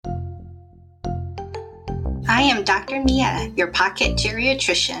I am Dr. Mia, your pocket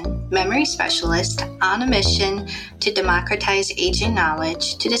geriatrician, memory specialist on a mission to democratize aging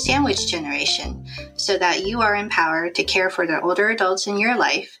knowledge to the sandwich generation so that you are empowered to care for the older adults in your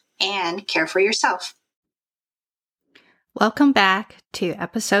life and care for yourself. Welcome back to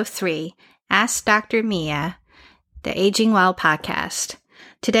episode 3, Ask Dr. Mia, the Aging Well podcast.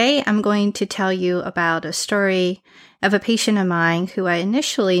 Today, I'm going to tell you about a story of a patient of mine who I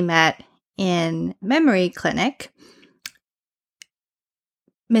initially met in memory clinic.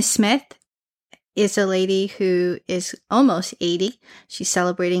 Miss Smith is a lady who is almost 80. She's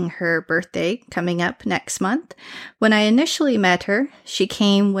celebrating her birthday coming up next month. When I initially met her, she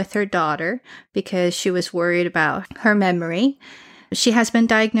came with her daughter because she was worried about her memory. She has been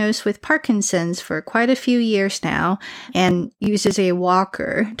diagnosed with Parkinson's for quite a few years now and uses a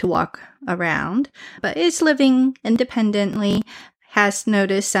walker to walk around, but is living independently, has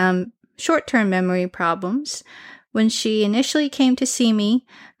noticed some short-term memory problems. When she initially came to see me,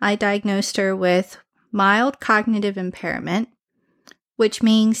 I diagnosed her with mild cognitive impairment, which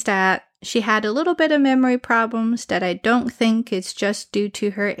means that she had a little bit of memory problems that I don't think is just due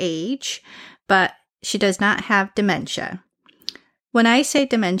to her age, but she does not have dementia. When I say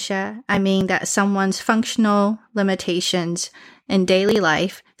dementia, I mean that someone's functional limitations in daily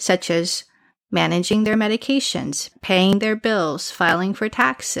life, such as managing their medications, paying their bills, filing for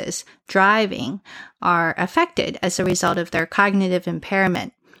taxes, driving, are affected as a result of their cognitive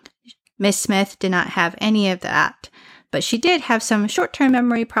impairment. Miss Smith did not have any of that, but she did have some short-term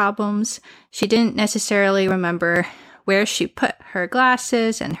memory problems. She didn't necessarily remember where she put her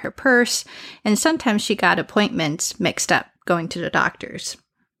glasses and her purse, and sometimes she got appointments mixed up going to the doctors.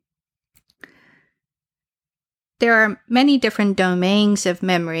 There are many different domains of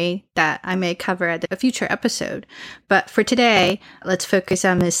memory that I may cover at a future episode, but for today, let's focus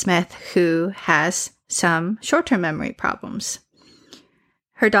on Ms. Smith, who has some short-term memory problems.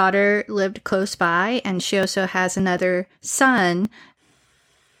 Her daughter lived close by, and she also has another son.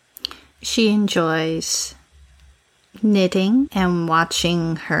 She enjoys knitting and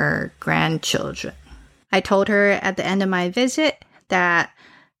watching her grandchildren. I told her at the end of my visit that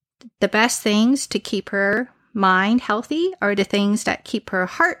the best things to keep her mind healthy are the things that keep her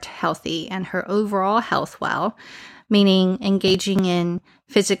heart healthy and her overall health well, meaning engaging in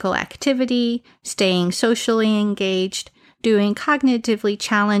physical activity, staying socially engaged, doing cognitively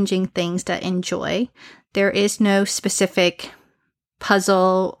challenging things that enjoy. There is no specific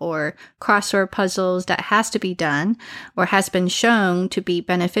puzzle or crossword puzzles that has to be done or has been shown to be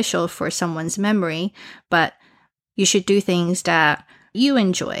beneficial for someone's memory, but you should do things that you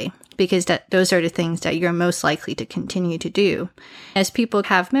enjoy, because those are the things that you're most likely to continue to do. As people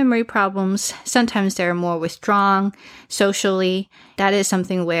have memory problems, sometimes they're more withdrawn socially. That is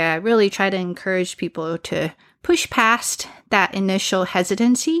something where I really try to encourage people to push past that initial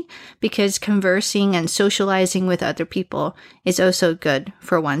hesitancy, because conversing and socializing with other people is also good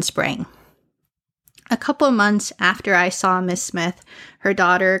for one's brain. A couple of months after I saw Miss Smith, her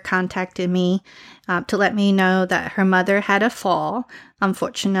daughter contacted me to let me know that her mother had a fall.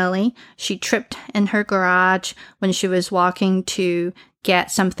 Unfortunately, she tripped in her garage when she was walking to get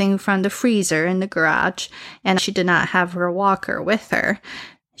something from the freezer in the garage, and she did not have her walker with her.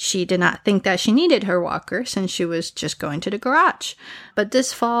 She did not think that she needed her walker since she was just going to the garage. But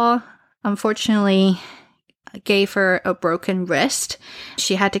this fall, unfortunately, gave her a broken wrist.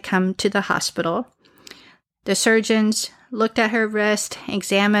 She had to come to the hospital. The surgeons looked at her wrist,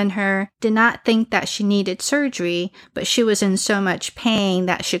 examined her, did not think that she needed surgery, but she was in so much pain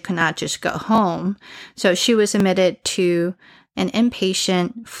that she could not just go home. So she was admitted to an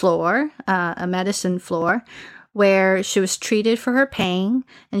inpatient floor, a medicine floor, where she was treated for her pain,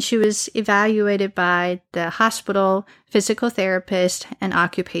 and she was evaluated by the hospital physical therapist and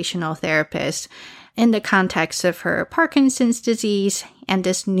occupational therapist in the context of her Parkinson's disease and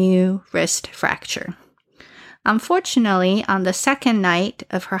this new wrist fracture. Unfortunately, on the second night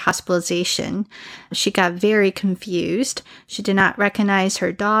of her hospitalization, she got very confused. She did not recognize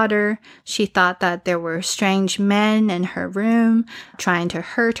her daughter. She thought that there were strange men in her room trying to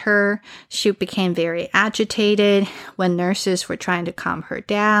hurt her. She became very agitated when nurses were trying to calm her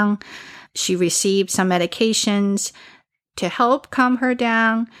down. She received some medications to help calm her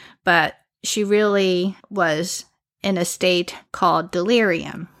down, but she really was in a state called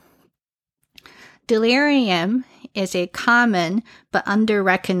delirium. Delirium is a common but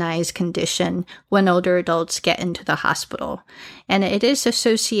under-recognized condition when older adults get into the hospital, and it is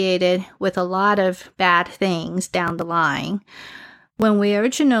associated with a lot of bad things down the line. When we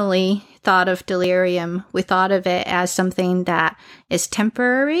originally thought of delirium, we thought of it as something that is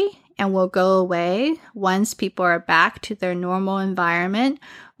temporary and will go away once people are back to their normal environment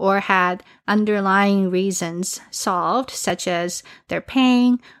or had underlying reasons solved, such as their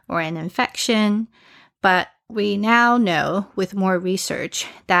pain or an infection. But we now know with more research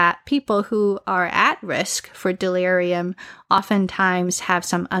that people who are at risk for delirium oftentimes have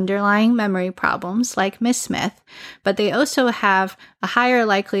some underlying memory problems like Miss Smith, but they also have a higher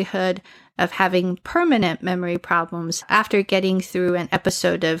likelihood of having permanent memory problems after getting through an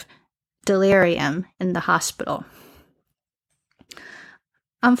episode of delirium in the hospital.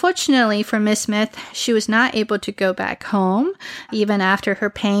 Unfortunately for Miss Smith, she was not able to go back home even after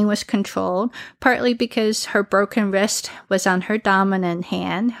her pain was controlled, partly because her broken wrist was on her dominant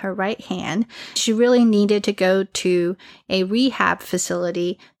hand, her right hand. She really needed to go to a rehab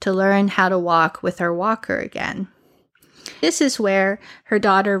facility to learn how to walk with her walker again. This is where her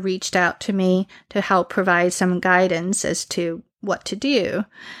daughter reached out to me to help provide some guidance as to what to do.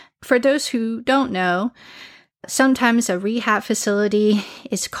 For those who don't know, sometimes a rehab facility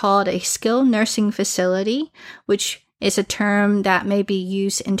is called a skilled nursing facility, which is a term that may be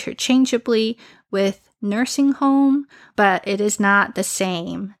used interchangeably with nursing home, but it is not the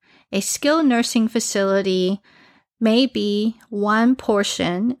same. A skilled nursing facility may be one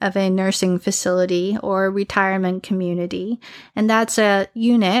portion of a nursing facility or retirement community, and that's a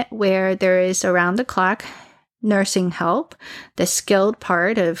unit where there is around-the-clock nursing help, the skilled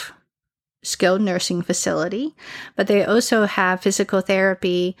part of skilled nursing facility, but they also have physical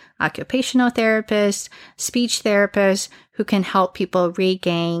therapy, occupational therapists, speech therapists who can help people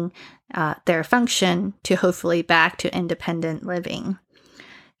regain their function to hopefully back to independent living.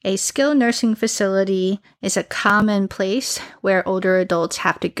 A skilled nursing facility is a common place where older adults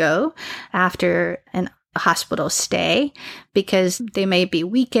have to go after a hospital stay because they may be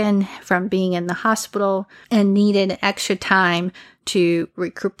weakened from being in the hospital and needed extra time to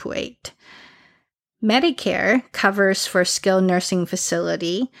recuperate. Medicare covers for skilled nursing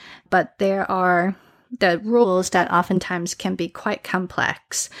facility, but there are the rules that oftentimes can be quite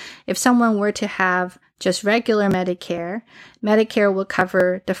complex. If someone were to have just regular Medicare, Medicare will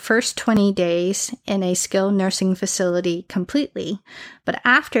cover the first 20 days in a skilled nursing facility completely. But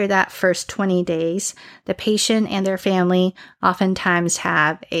after that first 20 days, the patient and their family oftentimes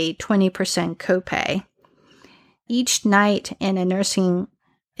have a 20% copay. Each night in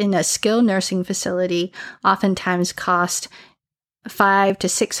a skilled nursing facility oftentimes cost $500 to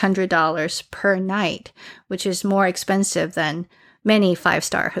 $600 per night, which is more expensive than many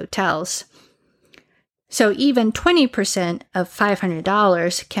 5-star hotels. So even 20% of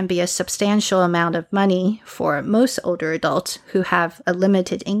 $500 can be a substantial amount of money for most older adults who have a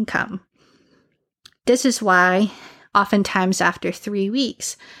limited income. This is why oftentimes after 3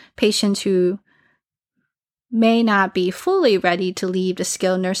 weeks, patients who may not be fully ready to leave the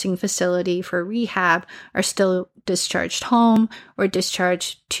skilled nursing facility for rehab are still discharged home or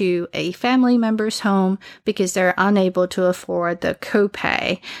discharged to a family member's home because they're unable to afford the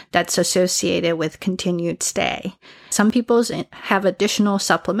copay that's associated with continued stay. Some people have additional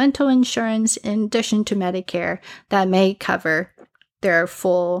supplemental insurance in addition to Medicare that may cover their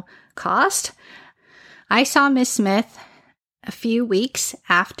full cost. I saw Miss Smith a few weeks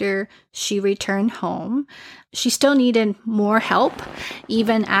after she returned home. She still needed more help.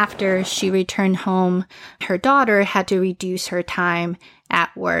 Even after she returned home, her daughter had to reduce her time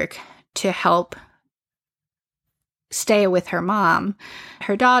at work to help stay with her mom.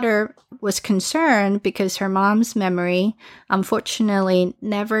 Her daughter was concerned because her mom's memory, unfortunately,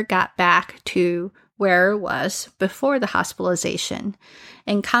 never got back to where it was before the hospitalization.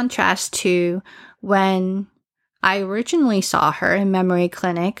 In contrast to when I originally saw her in memory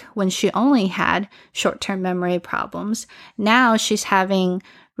clinic when she only had short-term memory problems. Now she's having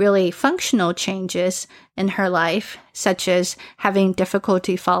really functional changes in her life, such as having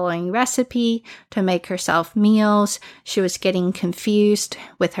difficulty following recipe to make herself meals. She was getting confused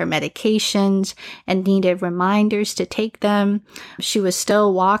with her medications and needed reminders to take them. She was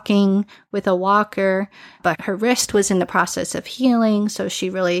still walking with a walker, but her wrist was in the process of healing, so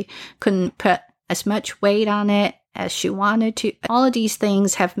she really couldn't put as much weight on it as she wanted to. All of these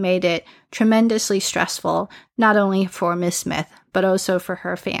things have made it tremendously stressful, not only for Miss Smith, but also for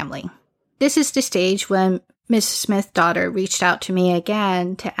her family. This is the stage when Miss Smith's daughter reached out to me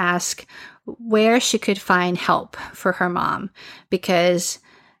again to ask where she could find help for her mom, because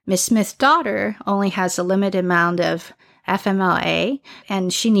Miss Smith's daughter only has a limited amount of FMLA,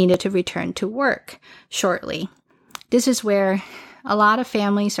 and she needed to return to work shortly. This is where a lot of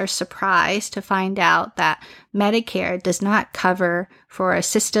families are surprised to find out that Medicare does not cover for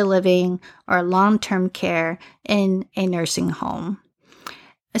assisted living or long-term care in a nursing home.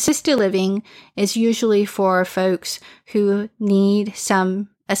 Assisted living is usually for folks who need some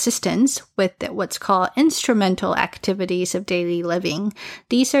assistance with what's called instrumental activities of daily living.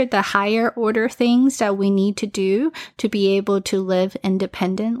 These are the higher order things that we need to do to be able to live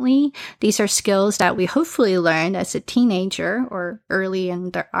independently. These are skills that we hopefully learned as a teenager or early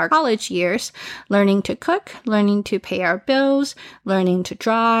in our college years, learning to cook, learning to pay our bills, learning to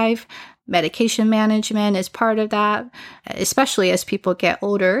drive. Medication management is part of that, especially as people get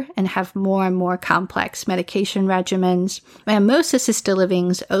older and have more and more complex medication regimens. And most assisted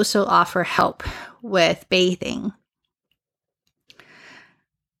livings also offer help with bathing.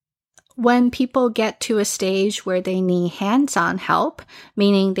 When people get to a stage where they need hands-on help,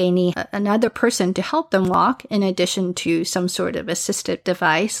 meaning they need another person to help them walk in addition to some sort of assistive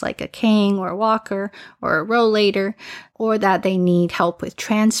device like a cane or a walker or a rollator, or that they need help with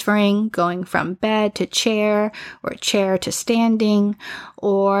transferring, going from bed to chair or chair to standing,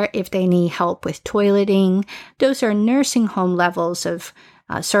 or if they need help with toileting, those are nursing home levels of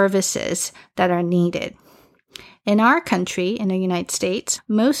services that are needed. In our country, in the United States,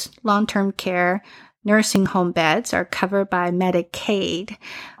 most long-term care nursing home beds are covered by Medicaid,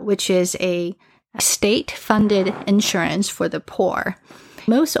 which is a state-funded insurance for the poor.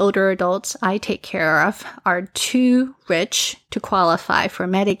 Most older adults I take care of are too rich to qualify for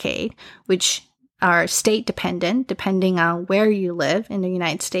Medicaid, which are state dependent, depending on where you live in the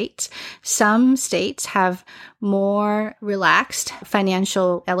United States. Some states have more relaxed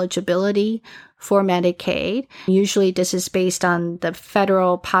financial eligibility for Medicaid. Usually this is based on the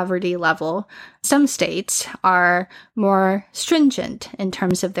federal poverty level. Some states are more stringent in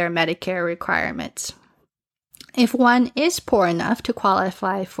terms of their Medicare requirements. If one is poor enough to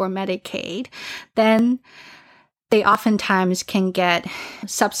qualify for Medicaid, then they oftentimes can get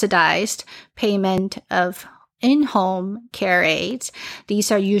subsidized payment of in-home care aides.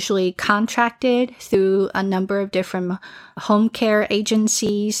 These are usually contracted through a number of different home care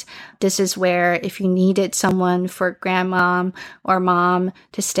agencies. This is where if you needed someone for grandmom or mom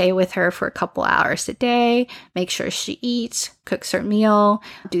to stay with her for a couple hours a day, make sure she eats, cooks her meal,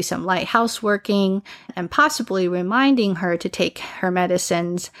 do some light houseworking, and possibly reminding her to take her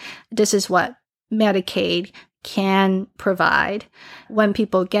medicines. This is what Medicaid can provide. When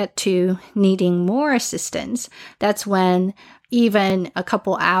people get to needing more assistance, that's when even a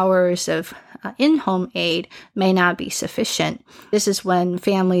couple hours of in-home aid may not be sufficient. This is when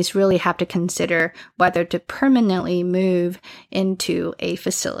families really have to consider whether to permanently move into a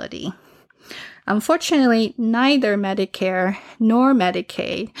facility. Unfortunately, neither Medicare nor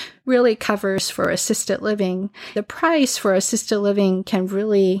Medicaid really covers for assisted living. The price for assisted living can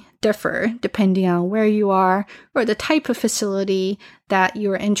really differ depending on where you are or the type of facility that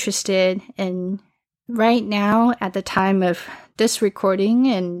you're interested in. Right now, at the time of this recording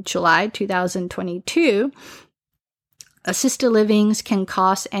in July 2022, assisted livings can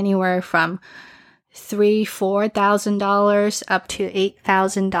cost anywhere from $3,000-$4,000 up to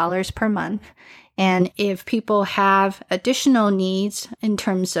 $8,000 per month. And if people have additional needs in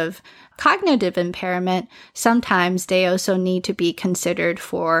terms of cognitive impairment, sometimes they also need to be considered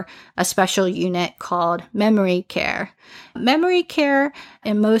for a special unit called memory care. Memory care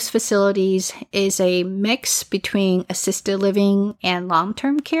in most facilities is a mix between assisted living and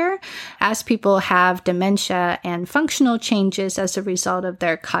long-term care. As people have dementia and functional changes as a result of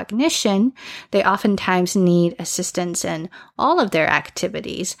their cognition, they oftentimes need assistance in all of their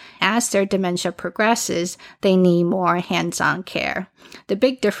activities. As their dementia progresses, they need more hands-on care. The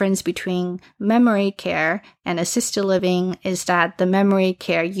big difference between memory care and assisted living is that the memory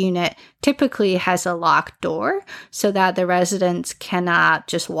care unit typically has a locked door so that the residents cannot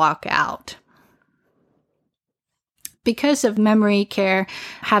just walk out. Because of memory care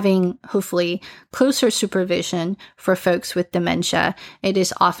having hopefully closer supervision for folks with dementia, it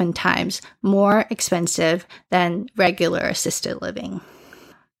is oftentimes more expensive than regular assisted living.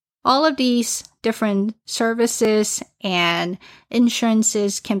 All of these different services and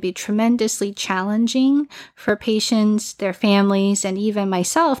insurances can be tremendously challenging for patients, their families, and even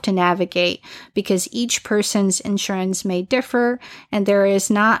myself to navigate because each person's insurance may differ and there is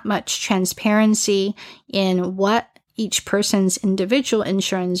not much transparency in what each person's individual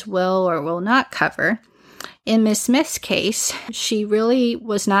insurance will or will not cover. In Ms. Smith's case, she really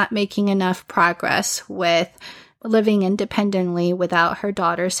was not making enough progress with living independently without her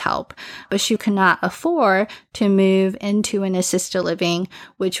daughter's help, but she could not afford to move into an assisted living,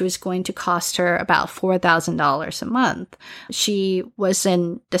 which was going to cost her about $4,000 a month. She was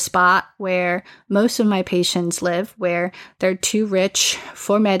in the spot where most of my patients live, where they're too rich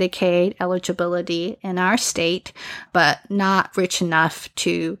for Medicaid eligibility in our state, but not rich enough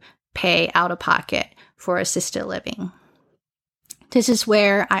to pay out of pocket for assisted living. This is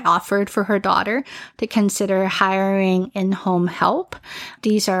where I offered for her daughter to consider hiring in-home help.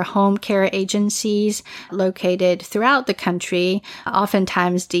 These are home care agencies located throughout the country.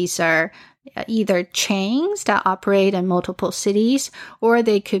 Oftentimes, these are either chains that operate in multiple cities, or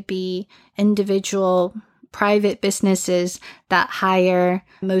they could be individual private businesses that hire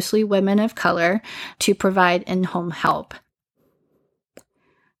mostly women of color to provide in-home help.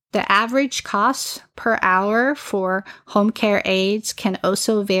 The average cost per hour for home care aides can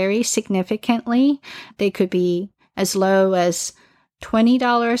also vary significantly. They could be as low as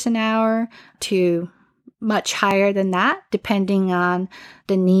 $20 an hour to much higher than that, depending on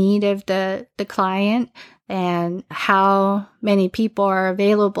the need of the client and how many people are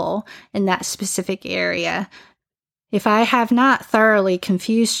available in that specific area. If I have not thoroughly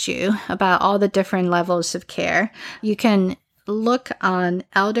confused you about all the different levels of care, you can look on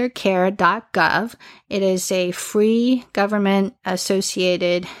eldercare.gov. It is a free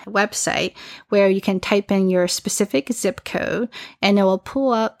government-associated website where you can type in your specific zip code, and it will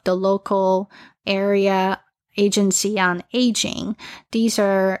pull up the local area agency on aging. These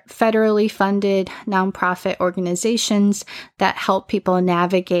are federally funded nonprofit organizations that help people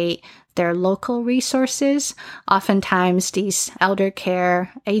navigate their local resources. Oftentimes, these elder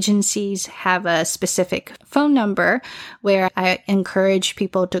care agencies have a specific phone number where I encourage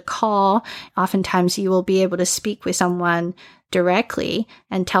people to call. Oftentimes, you will be able to speak with someone directly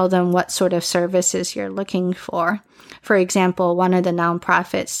and tell them what sort of services you're looking for. For example, one of the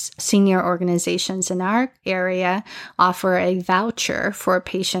nonprofits, senior organizations in our area offer a voucher for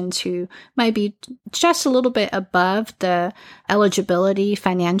patients who might be just a little bit above the eligibility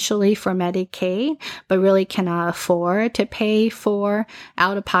financially for Medicaid, but really cannot afford to pay for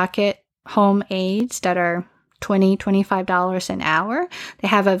out-of-pocket home aides that are $20, $25 an hour. They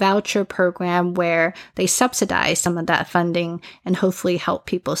have a voucher program where they subsidize some of that funding and hopefully help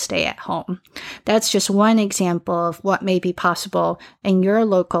people stay at home. That's just one example of what may be possible in your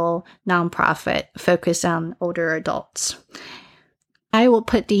local nonprofit focused on older adults. I will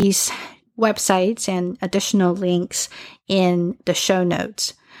put these websites and additional links in the show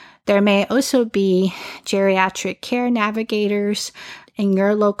notes. There may also be geriatric care navigators in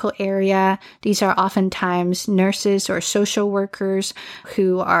your local area. These are oftentimes nurses or social workers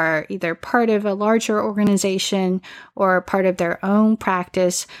who are either part of a larger organization or part of their own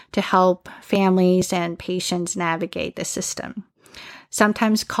practice to help families and patients navigate the system.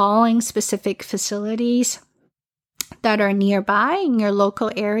 Sometimes calling specific facilities that are nearby in your local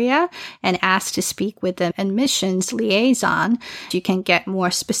area and ask to speak with the admissions liaison. You can get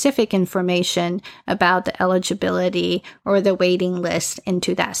more specific information about the eligibility or the waiting list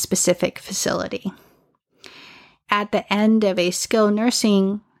into that specific facility. At the end of a skilled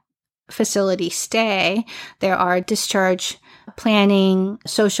nursing facility stay, there are discharge planning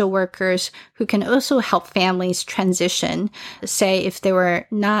social workers who can also help families transition, say if they were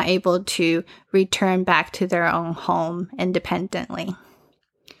not able to return back to their own home independently.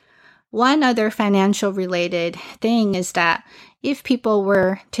 One other financial related thing is that if people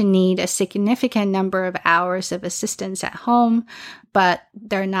were to need a significant number of hours of assistance at home, but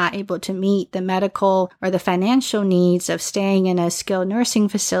they're not able to meet the medical or the financial needs of staying in a skilled nursing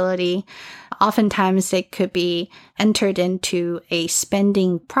facility, oftentimes they could be entered into a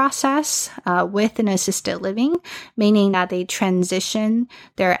spending process with an assisted living, meaning that they transition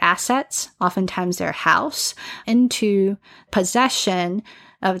their assets, oftentimes their house, into possession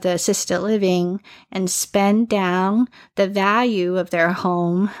of the assisted living and spend down the value of their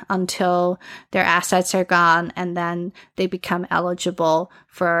home until their assets are gone, and then they become eligible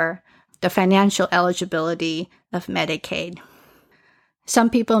for the financial eligibility of Medicaid. Some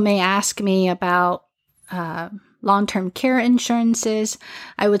people may ask me about long-term care insurances.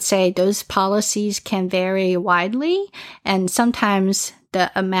 I would say those policies can vary widely, and sometimes the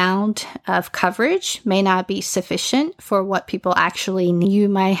amount of coverage may not be sufficient for what people actually need. You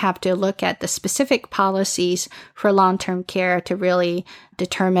might have to look at the specific policies for long-term care to really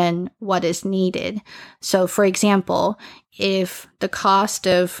determine what is needed. So, for example, if the cost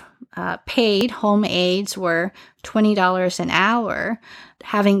of paid home aides were $20 an hour,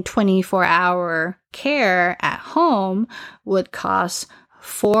 having 24-hour care at home would cost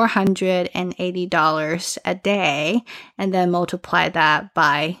 $480 a day, and then multiply that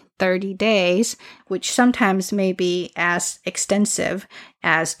by 30 days, which sometimes may be as extensive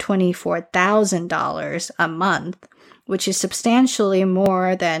as $24,000 a month, which is substantially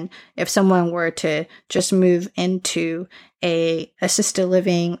more than if someone were to just move into a assisted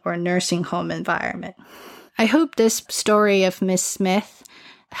living or nursing home environment. I hope this story of Ms. Smith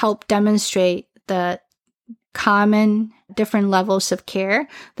helped demonstrate the common different levels of care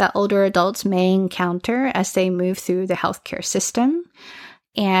that older adults may encounter as they move through the healthcare system,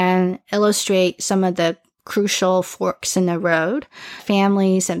 and illustrate some of the crucial forks in the road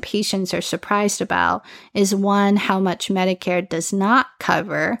families and patients are surprised about is one, how much Medicare does not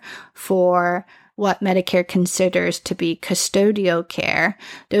cover for what Medicare considers to be custodial care.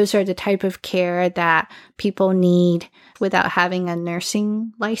 Those are the type of care that people need without having a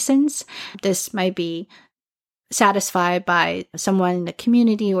nursing license. This might be satisfied by someone in the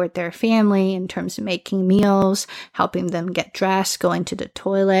community or their family in terms of making meals, helping them get dressed, going to the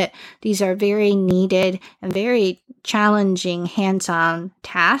toilet. These are very needed and very challenging hands-on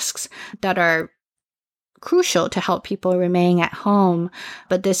tasks that are crucial to help people remain at home.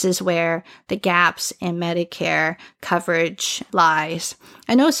 But this is where the gaps in Medicare coverage lies.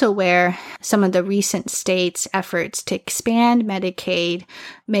 And also where some of the recent states' efforts to expand Medicaid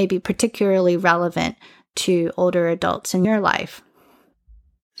may be particularly relevant to older adults in your life.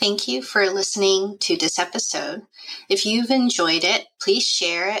 Thank you for listening to this episode. If you've enjoyed it, please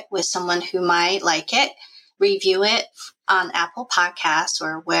share it with someone who might like it. Review it on Apple Podcasts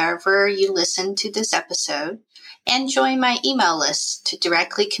or wherever you listen to this episode. And join my email list to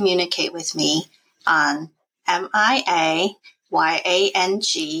directly communicate with me on miayangmd.com.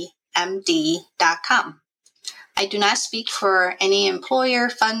 I do not speak for any employer,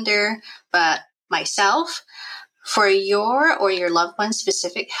 funder, but myself. For your or your loved one's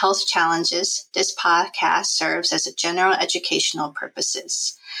specific health challenges, this podcast serves as a general educational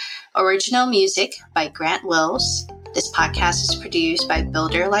purposes. Original music by Grant Wills. This podcast is produced by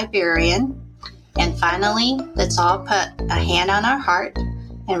Builder Librarian. And finally, let's all put a hand on our heart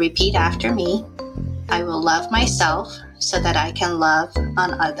and repeat after me. I will love myself so that I can love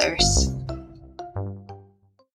on others.